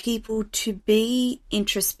for people to be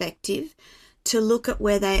introspective, to look at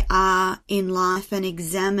where they are in life and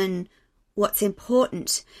examine what's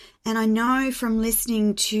important. And I know from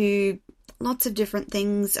listening to lots of different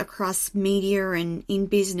things across media and in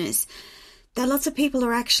business that lots of people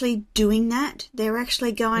are actually doing that. They're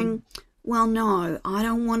actually going, well, no, I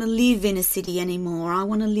don't want to live in a city anymore. I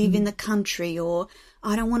want to live in the country, or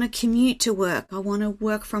I don't want to commute to work. I want to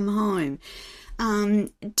work from home.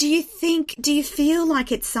 Do you feel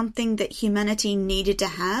like it's something that humanity needed to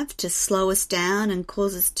have to slow us down and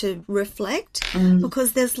cause us to reflect?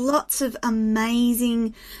 Because there's lots of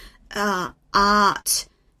amazing art,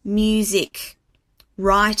 music,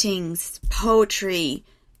 writings, poetry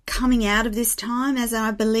coming out of this time, as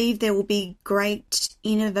I believe there will be great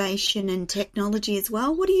innovation and technology as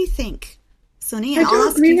well. What do you think, Sonee? I do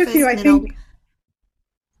agree with you. I think...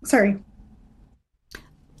 Sorry.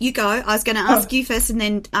 You go. I was going to ask you first and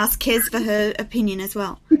then ask Kez for her opinion as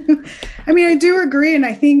well. I mean, I do agree. And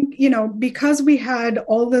I think, because we had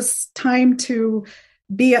all this time to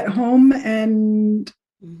be at home and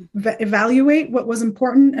evaluate what was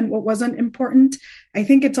important and what wasn't important, I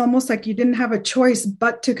think it's almost like you didn't have a choice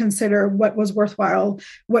but to consider what was worthwhile,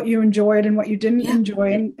 what you enjoyed and what you didn't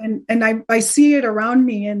enjoy. And I see it around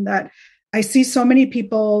me in that I see so many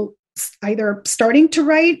people either starting to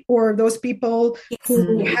write, or those people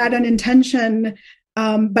who had an intention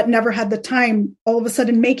but never had the time, all of a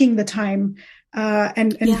sudden making the time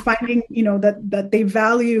and finding that they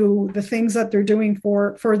value the things that they're doing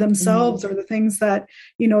for themselves, or the things that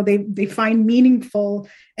they find meaningful.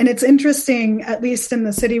 And it's interesting, at least in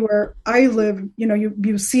the city where I live,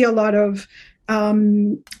 you see a lot of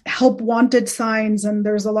help wanted signs, and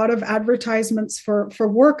there's a lot of advertisements for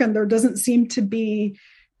work, and there doesn't seem to be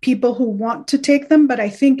people who want to take them. But I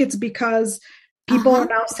think it's because people are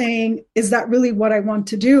now saying, is that really what I want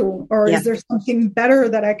to do? Or is there something better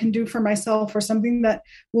that I can do for myself, or something that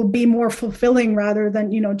will be more fulfilling rather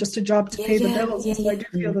than, just a job to pay the bills? So I do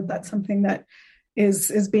feel that that's something that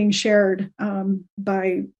is being shared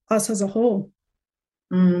by us as a whole.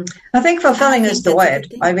 I think fulfilling is the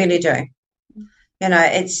word. I really do.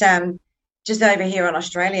 It's just over here in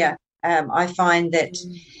Australia, I find that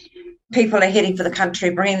people are heading for the country,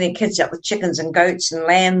 bringing their kids up with chickens and goats and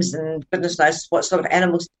lambs and goodness knows what sort of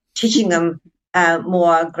animals, teaching them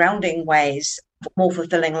more grounding ways, more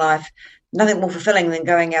fulfilling life. Nothing more fulfilling than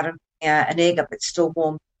going out and an egg up, it's still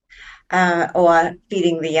warm. or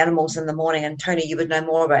feeding the animals in the morning. And Toni, you would know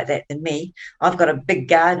more about that than me. I've got a big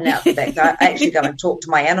garden out the back. I actually go and talk to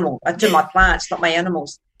my to my plants, not my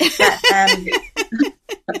animals. But,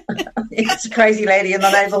 it's a crazy lady in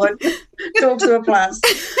the neighborhood, talks to her plants.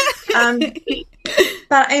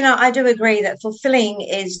 But, I do agree that fulfilling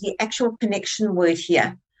is the actual connection word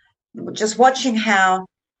here. Just watching how,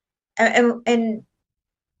 and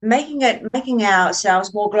making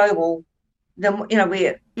ourselves more global. Then,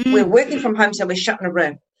 we're working from home, so we're shut in a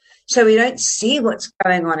room, so we don't see what's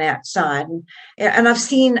going on outside. And I've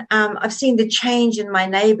seen the change in my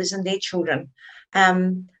neighbours and their children.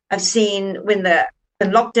 I've seen when the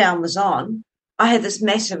lockdown was on, I had this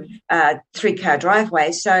massive 3-car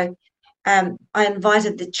driveway, so I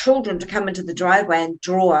invited the children to come into the driveway and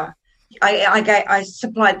draw. I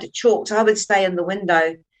supplied the chalk, so I would stay in the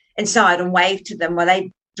window inside and wave to them while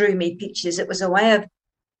they drew me pictures. It was a way of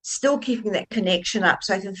still keeping that connection up.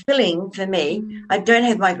 So fulfilling for me, I don't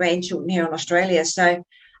have my grandchildren here in Australia, so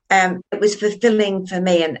it was fulfilling for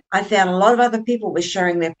me. And I found a lot of other people were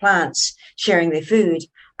sharing their plants, sharing their food,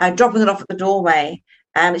 dropping it off at the doorway,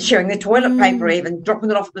 sharing their toilet paper, even dropping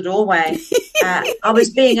it off at the doorway. I was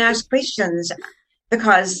being asked questions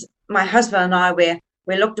because my husband and I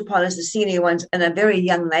we're looked upon as the senior ones in a very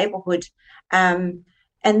young neighbourhood, and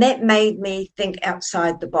that made me think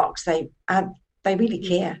outside the box. They really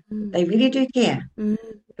care. They really do care.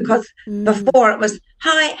 Because before it was,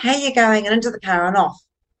 hi, how you going? And into the car and off.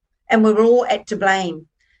 And we were all to blame.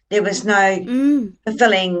 There was no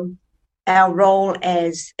fulfilling our role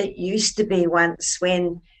as it used to be once,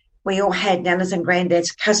 when we all had nanas and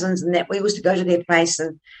granddads, cousins, and that we used to go to their place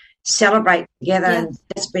and celebrate together. Yeah. And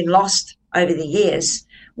that's been lost over the years.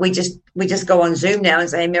 We just go on Zoom now and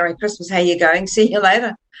say, Merry Christmas, how you going? See you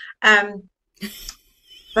later.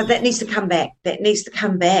 But that needs to come back. That's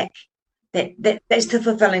the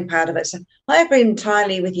fulfilling part of it. So I agree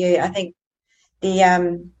entirely with you. I think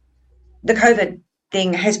the COVID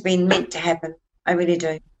thing has been meant to happen. I really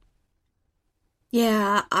do.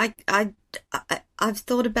 Yeah, I've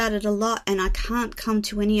thought about it a lot, and I can't come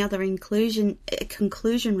to any other conclusion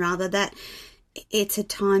that it's a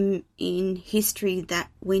time in history that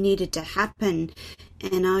we needed to happen.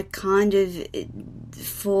 And I kind of,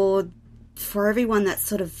 for everyone that's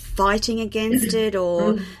sort of fighting against it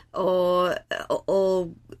or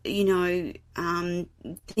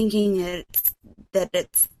thinking that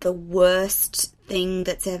it's the worst thing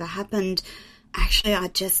that's ever happened, actually I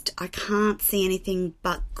can't see anything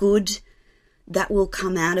but good that will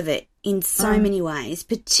come out of it in so many ways,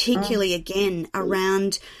 particularly again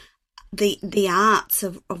around the arts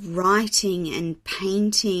of writing and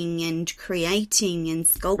painting and creating and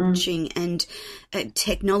sculpting and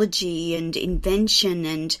technology and invention,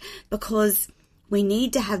 and because we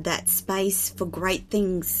need to have that space for great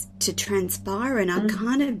things to transpire. And I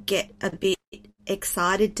kind of get a bit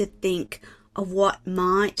excited to think of what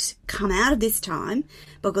might come out of this time,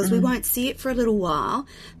 because we won't see it for a little while,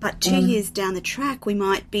 but 2 years down the track we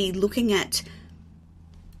might be looking at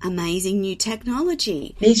amazing new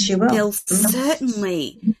technology. Yes, you will.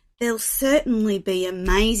 There'll certainly be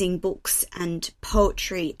amazing books and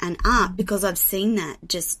poetry and art, because I've seen that.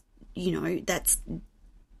 Just, that's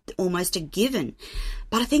almost a given.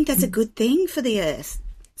 But I think that's a good thing for the earth.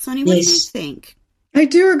 Sonee, what do you think? I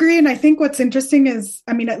do agree. And I think what's interesting is,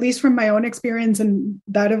 at least from my own experience and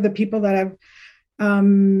that of the people that I've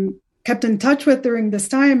kept in touch with during this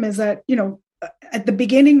time, is that, at the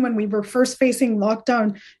beginning, when we were first facing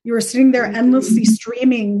lockdown, you were sitting there endlessly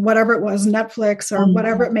streaming whatever it was, Netflix or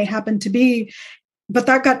whatever it may happen to be. But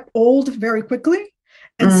that got old very quickly.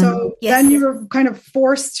 And so then you're kind of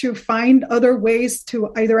forced to find other ways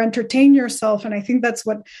to either entertain yourself. And I think that's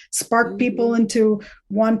what sparked people into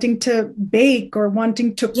wanting to bake or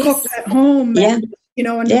wanting to cook at home. And,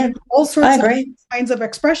 all sorts of kinds of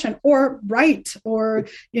expression, or write, or,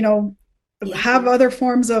 have other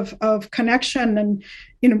forms of connection. And,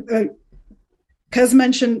 Kez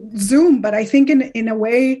mentioned Zoom, but I think in a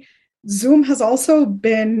way, Zoom has also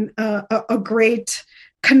been a great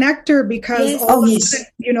connector, because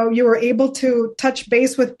you were able to touch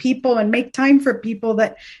base with people and make time for people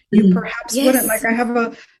that you perhaps wouldn't. Like, I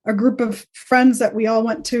have a group of friends that we all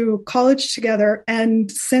went to college together,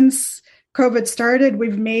 and since COVID started,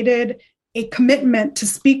 we've made it a commitment to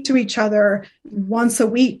speak to each other once a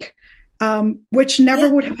week, which never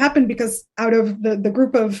would have happened, because out of the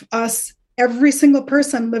group of us, every single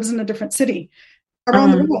person lives in a different city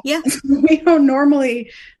around the world. We don't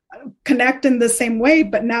normally connect in the same way,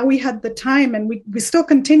 but now we had the time, and we still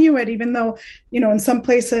continue it, even though, in some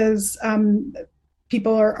places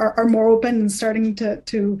people are more open and starting to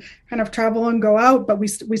kind of travel and go out, but we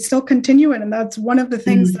still continue it. And that's one of the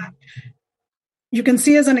things that you can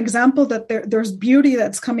see as an example, that there's beauty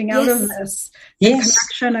that's coming out of this. Yes.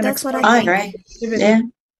 Connection and that's what I agree. Yeah.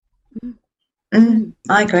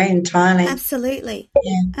 I agree entirely. Absolutely.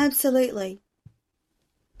 Yeah. Absolutely.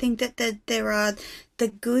 I think that there are the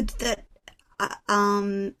good that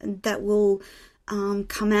will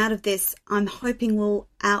come out of this, I'm hoping will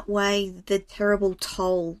outweigh the terrible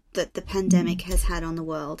toll that the pandemic has had on the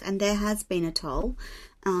world. And there has been a toll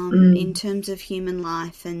in terms of human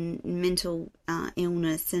life and mental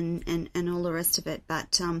illness and all the rest of it.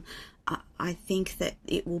 But I think that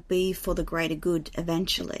it will be for the greater good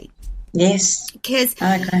eventually. Yes. Because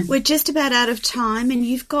we're just about out of time, and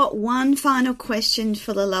you've got one final question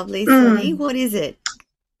for the lovely Sonee. What is it?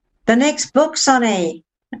 The next book, Sonee.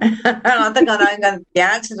 I think I know the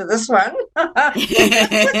answer to this one.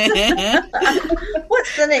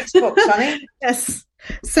 What's the next book, Sonee? Yes.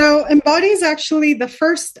 So Embody is actually the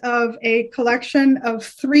first of a collection of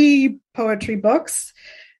 3 poetry books.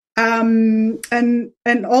 And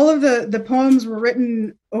all of the poems were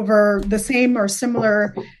written over the same or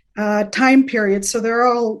similar time period, so they're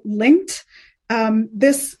all linked.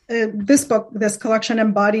 This book, this collection,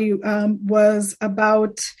 Embody, was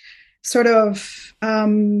about sort of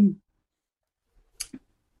coming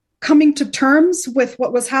to terms with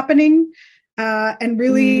what was happening, and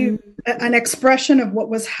really an expression of what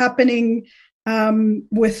was happening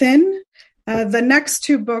within. The next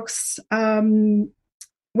 2 books,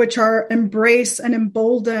 which are Embrace and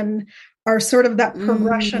Embolden, are sort of that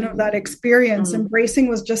progression of that experience. Embracing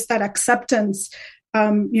was just that acceptance,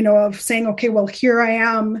 of saying, okay, well, here I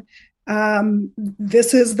am.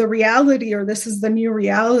 This is the reality, or this is the new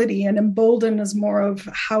reality. And Embolden is more of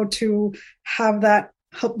how to have that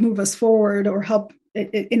help move us forward, or help,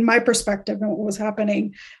 in my perspective and what was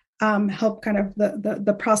happening, help kind of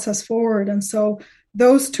the process forward. And so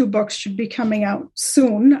those 2 books should be coming out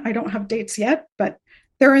soon. I don't have dates yet, but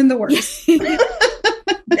they're in the works.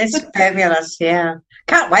 It's fabulous. Yeah.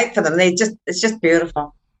 Can't wait for them. It's just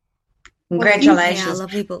beautiful. Congratulations. Yeah,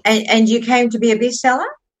 lovely book. And you came to be a bestseller?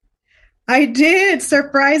 I did,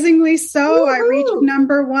 surprisingly so. I reached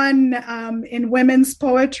 #1 in women's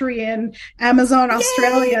poetry in Amazon,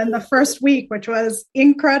 Australia in the first week, which was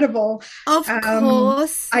incredible. Of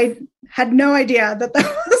course. I had no idea that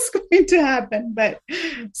was going to happen, but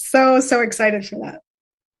so excited for that.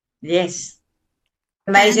 Yes.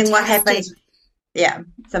 Amazing. Fantastic. What happens. Yeah,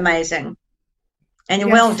 it's amazing.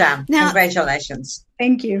 And well done. Now, congratulations.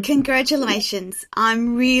 Thank you. Congratulations.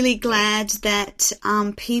 I'm really glad that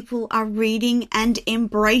people are reading and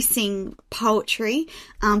embracing poetry,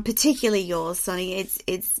 particularly yours, Sonee.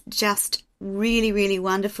 It's just really, really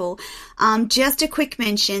wonderful. Just a quick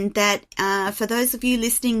mention that for those of you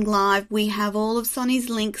listening live, we have all of Sonee's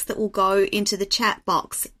links that will go into the chat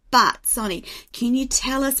box. But, Sonee, can you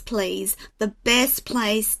tell us, please, the best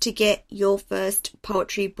place to get your first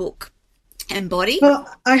poetry book, Embody? Well,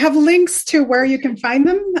 I have links to where you can find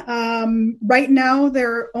them. Right now,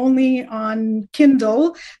 they're only on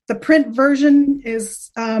Kindle. The print version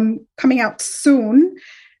is coming out soon,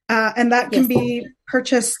 and that can be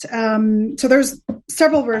purchased. So there's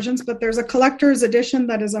several versions, but there's a collector's edition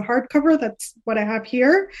that is a hardcover. That's what I have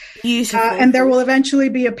here. Beautiful. And there will eventually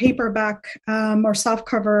be a paperback or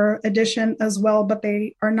softcover edition as well, but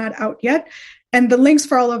they are not out yet. And the links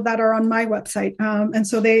for all of that are on my website. And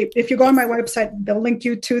so if you go on my website, they'll link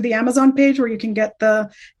you to the Amazon page where you can get the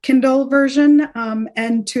Kindle version,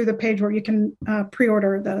 and to the page where you can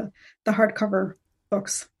pre-order the hardcover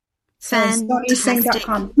books. So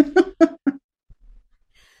SoneeSingh.com.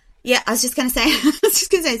 Yeah, I was just going to say,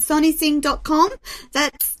 SoneeSingh.com.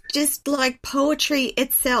 That's just like poetry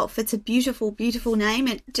itself. It's a beautiful, beautiful name.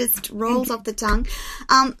 It just rolls off the tongue.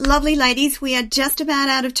 Lovely ladies, we are just about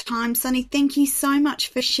out of time. Sonee, thank you so much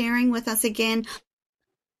for sharing with us again.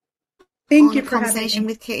 Thank you for for conversation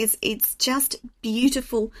with Kez. It's just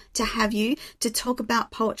beautiful to have you to talk about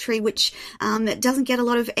poetry, which doesn't get a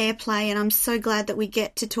lot of airplay, and I'm so glad that we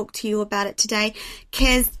get to talk to you about it today.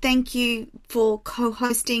 Kez, thank you for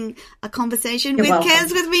co-hosting a conversation with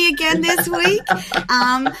Kez with me again this week.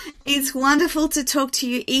 It's wonderful to talk to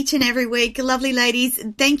you each and every week. Lovely ladies,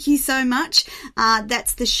 thank you so much.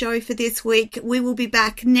 That's the show for this week. We will be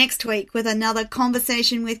back next week with another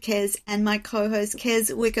conversation with Kez and my co-host,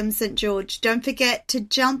 Kez Wickham St. George. George. Don't forget to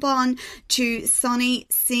jump on to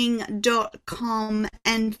soneesingh.com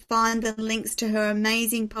and find the links to her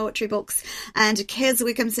amazing poetry books. And Kez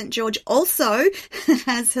Wickham St. George also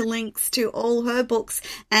has her links to all her books,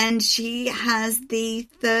 and she has the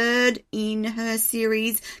third in her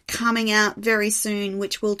series coming out very soon,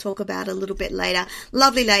 which we'll talk about a little bit later.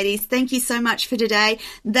 Lovely ladies, thank you so much for today.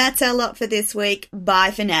 That's our lot for this week.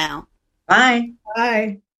 Bye for now. Bye.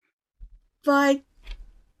 Bye. Bye.